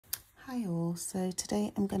Hi all, so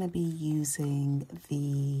today I'm going to be using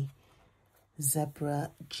the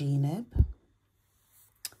Zebra G Nib. You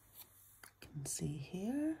can see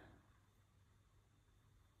here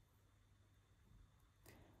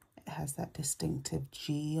it has that distinctive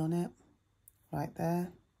G on it right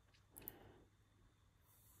there,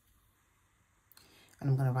 and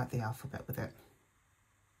I'm going to write the alphabet with it.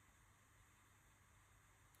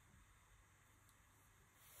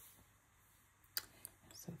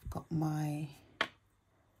 So I've got my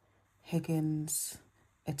Higgins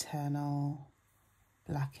Eternal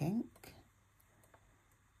black ink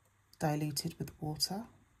diluted with water,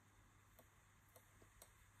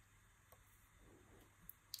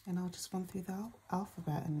 and I'll just run through the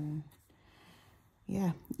alphabet. And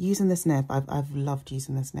yeah, using this nib, I've loved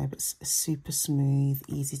using this nib. It's super smooth,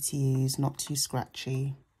 easy to use, not too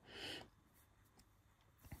scratchy.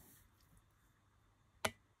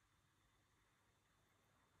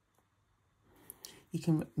 You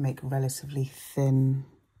can make relatively thin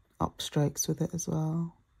upstrokes with it as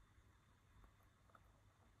well.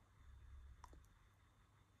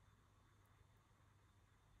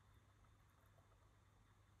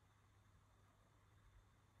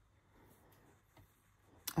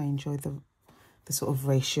 I enjoy the sort of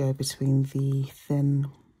ratio between the thin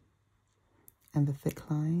and the thick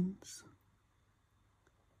lines.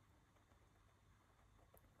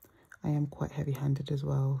 I am quite heavy-handed as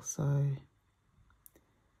well, so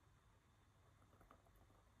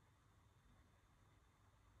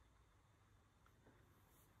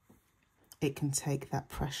it can take that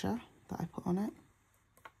pressure that I put on it.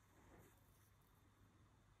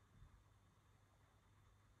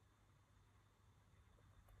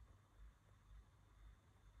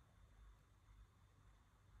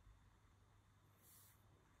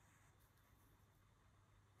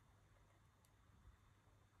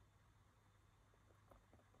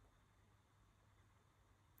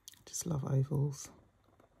 I just love ovals.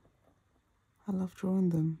 I love drawing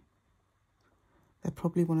them. They're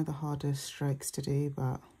probably one of the hardest strokes to do,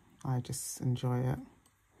 but I just enjoy it.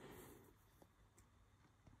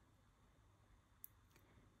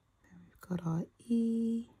 Then we've got our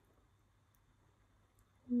E,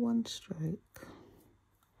 one stroke.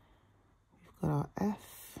 We've got our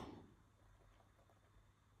F,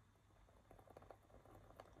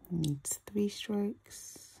 needs 3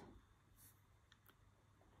 strokes.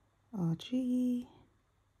 Our G,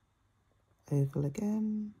 oval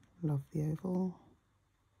again, love the oval.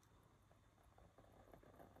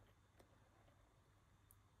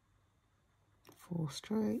 Four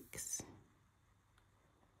strokes.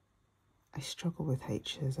 I struggle with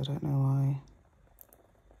H's, I don't know why.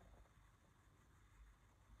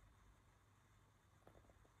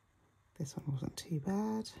 This one wasn't too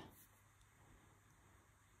bad.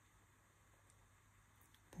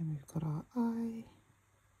 Then we've got our I,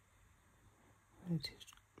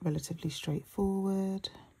 relatively straightforward.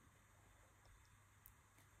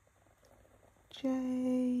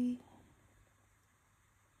 J,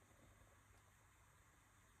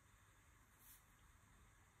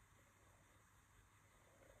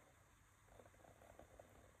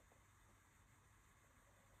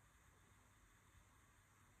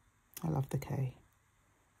 I love the K.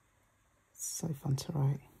 It's so fun to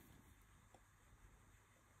write.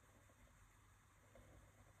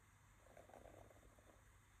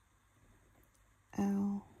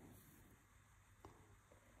 L,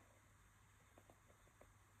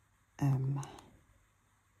 M.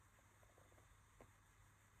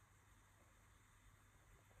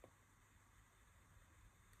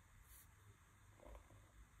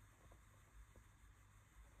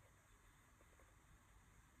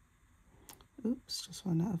 Oops, just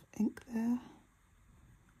ran out of ink there.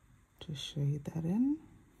 Just shade that in.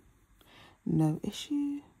 No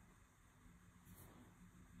issue.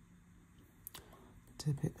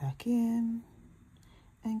 Dip it back in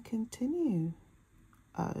and continue.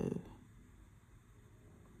 O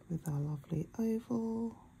with our lovely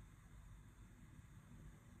oval.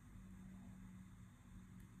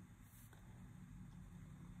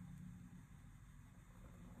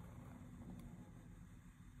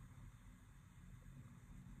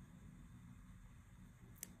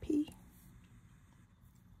 P.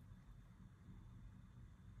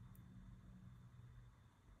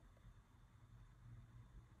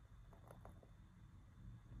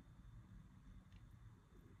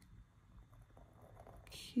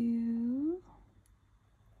 Q.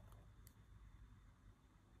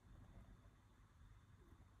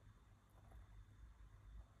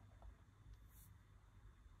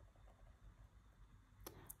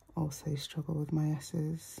 Also struggle with my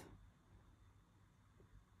S's.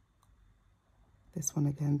 This one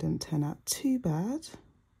again didn't turn out too bad.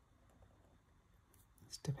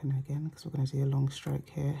 Let's dip in again because we're going to do a long stroke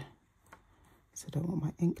here. So I don't want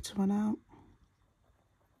my ink to run out.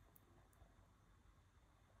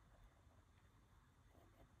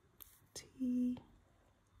 T.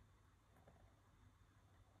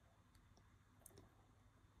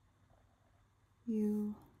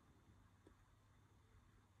 U.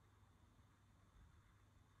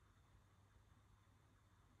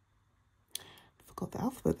 Forgot the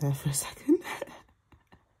alphabet there for a second.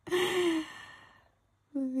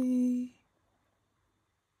 V.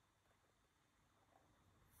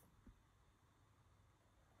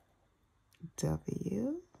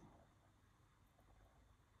 W.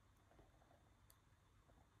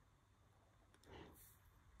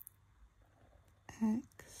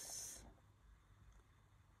 X.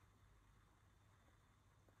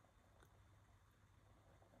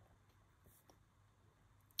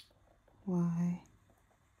 Y.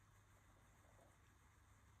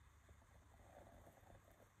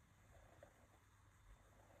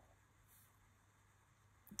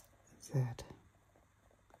 Z.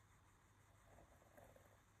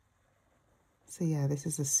 So yeah, this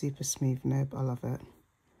is a super smooth nib. I love it.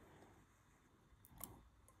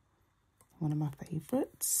 One of my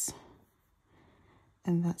favorites.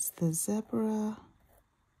 And that's the Zebra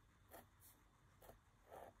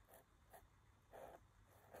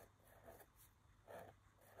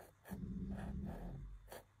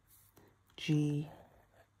G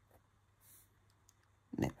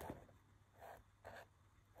Nib.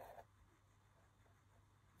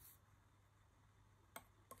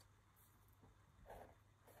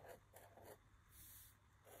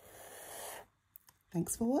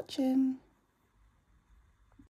 Thanks for watching.